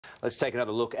Let's take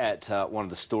another look at one of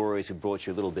the stories we brought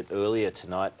you a little bit earlier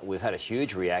tonight. We've had a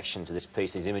huge reaction to this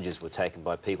piece. These images were taken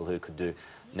by people who could do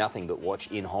nothing but watch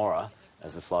in horror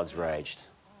as the floods raged.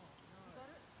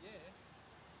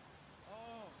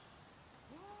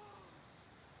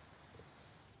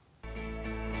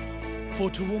 For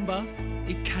Toowoomba,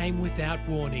 it came without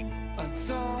warning. I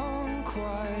don't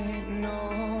quite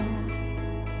know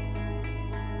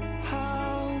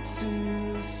how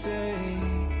to say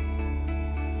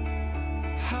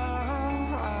how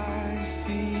I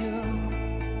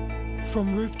feel.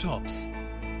 From rooftops,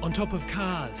 on top of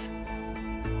cars,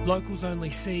 locals only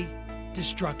see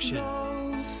destruction.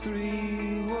 Those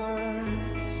three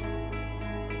words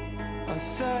are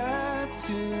said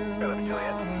too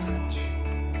much.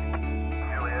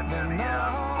 They're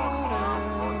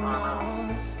not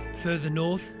enough. Further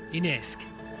north, in Esk.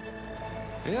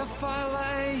 If I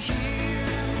lay here,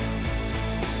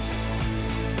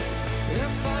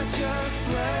 if I just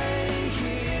lay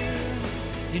here,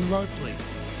 In Ropley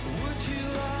would you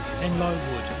lie and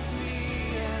Lowood. with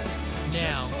me and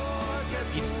Now,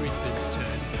 it's Brisbane's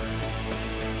turn.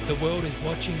 The world is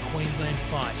watching Queensland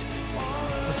fight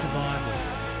for survival.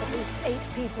 At least 8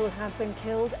 people have been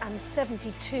killed and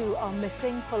 72 are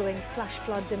missing following flash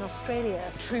floods in Australia.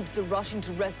 Troops are rushing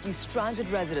to rescue stranded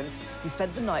residents who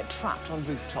spent the night trapped on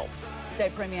rooftops.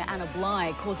 State Premier Anna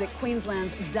Bligh calls it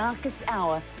Queensland's darkest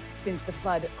hour since the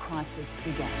flood crisis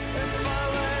began. if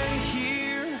I lay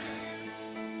here,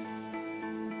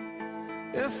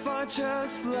 if I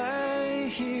just lay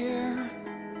here,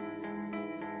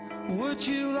 would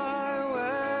you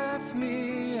lie with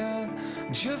me and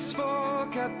just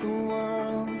forget the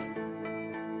world?